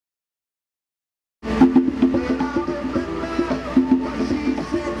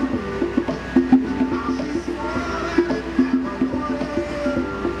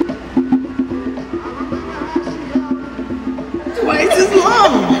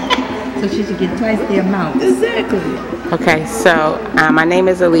so she should get twice the amount. Exactly. Okay, so my name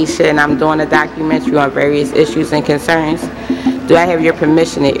is Alicia, and I'm doing a documentary on various issues and concerns. Do I have your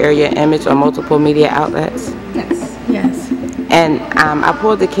permission to air your image on multiple media outlets? Yes. Yes. And I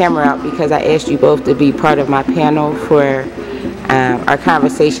pulled the camera out because I asked you both to be part of my panel for our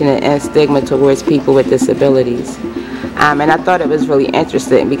conversation and end stigma towards people with disabilities. And I thought it was really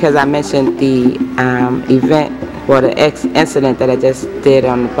interesting because I mentioned the event, or the incident that I just did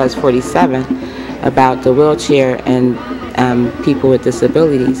on bus 47 about the wheelchair and people with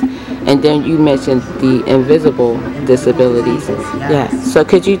disabilities. And then you mentioned the invisible disabilities. Yes. So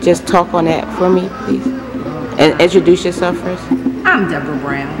could you just talk on that for me, please? And introduce yourself first. I'm Deborah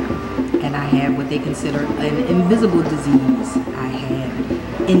Brown, and I have what they consider an invisible disease. I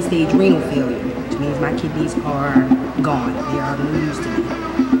have end-stage renal failure, which means my kidneys are gone. They are no use to me.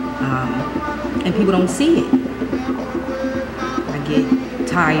 And people don't see it. I get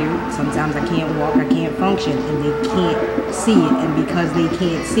tired. Sometimes I can't walk, I can't function, and they can't see it. And because they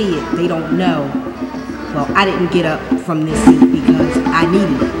can't see it, they don't know, well, I didn't get up from this seat because I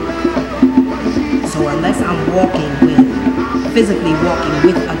needed it. So unless I'm physically walking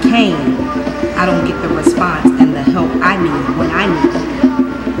with a cane, I don't get the response and the help I need when I need it.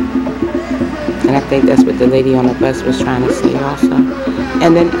 And I think that's what the lady on the bus was trying to say also.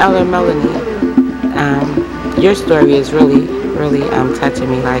 And then Melonie, your story is really touching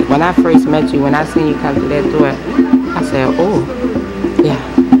me. Like when I first met you, when I seen you come through that door, I said, oh, yeah,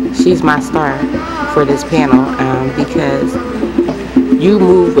 she's my star for this panel, because you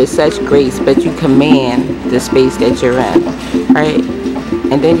move with such grace, but you command the space that you're in, right?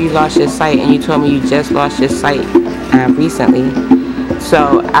 And then you lost your sight, and you told me you just lost your sight recently.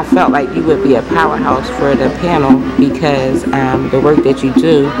 So I felt like you would be a powerhouse for the panel because the work that you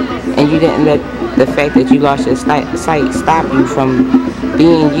do, and you didn't let the fact that you lost your sight stop you from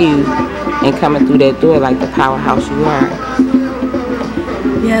being you and coming through that door like the powerhouse you are.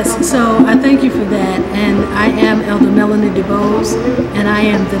 Yes, so I thank you for that, and I am Elder Melonie DuBose, and I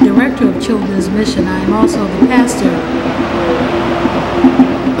am the Director of Children's Mission. I am also the pastor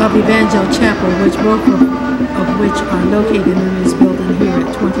of Evangel Chapel, which both of which are located in this building here at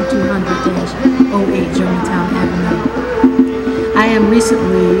 2200-08 Germantown Avenue. I am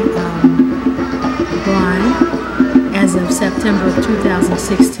recently blind. As of September of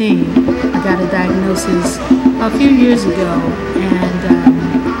 2016, I got a diagnosis a few years ago, and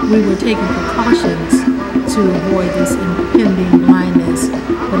we were taking precautions to avoid this impending blindness,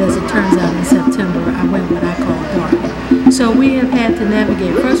 but as it turns out in September I went what I call dark. So we have had to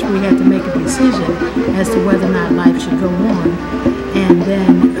navigate. First we had to make a decision as to whether or not life should go on, and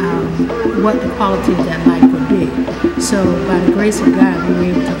then what the quality of that life would be. So by the grace of God we were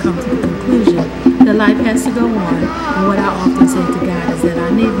able to come to the conclusion that life has to go on, and what I often say to God is that I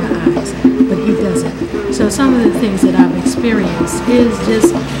need my eyes, but He doesn't. So some of the things that I've experienced is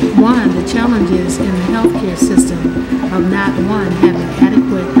just, one, the challenges in the healthcare system of not, one, having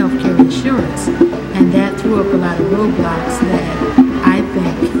adequate healthcare insurance, and that threw up a lot of roadblocks that I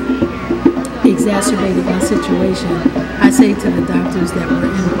think exacerbated my situation. I say to the doctors that were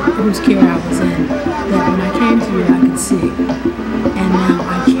in whose care I was in, that when I came to you I could see, and now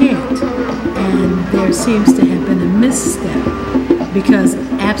I can't. And there seems to have been a misstep, because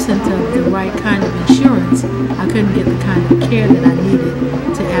absent of the right kind of insurance, I couldn't get the kind of care that I needed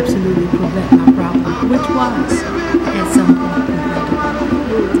to absolutely prevent my problem, which was, at some point, preventable.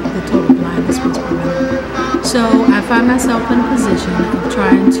 The total blindness was preventable. So I find myself in a position of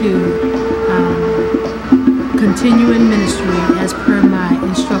trying to continue in ministry as per my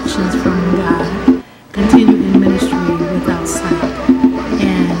instructions from God, continue in ministry without sight.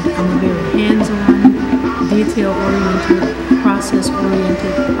 And I'm a very hands-on, detail-oriented,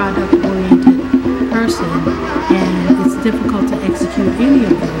 process-oriented, product-oriented person, and it's difficult to execute any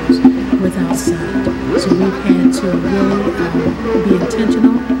of those without sight. So we've had to really be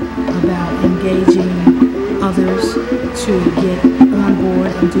intentional about engaging others to get on board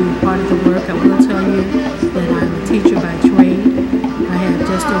and do part of the work. I will tell you that I'm a teacher by trade. I have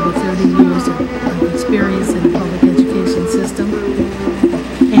just over 30 years of experience in the public education system,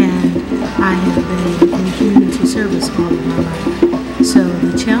 and I have been in community service all of my life. So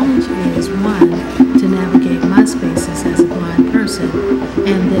the challenge is, one, to navigate my spaces as a blind person,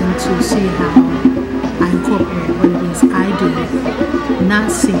 and then to see how I incorporate what it is I do,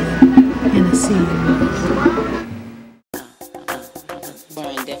 not seeing, in a seeing world.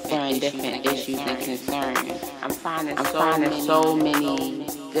 Different issues and concerns. I'm finding so many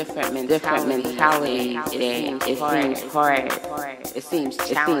different mentality that it seems hard. It seems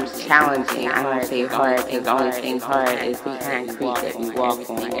challenging. I don't say hard because the only thing hard is the concrete that we walk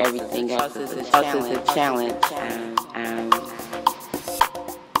on. Everything else is a challenge.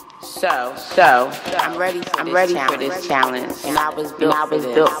 So I'm ready for this challenge, and I was built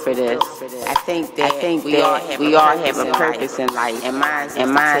for this. I think that we all have a purpose in life, and mine's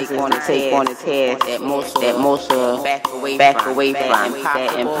to take on a task that most back away from.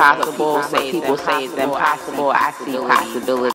 That impossible. What people say is impossible, I see possibility.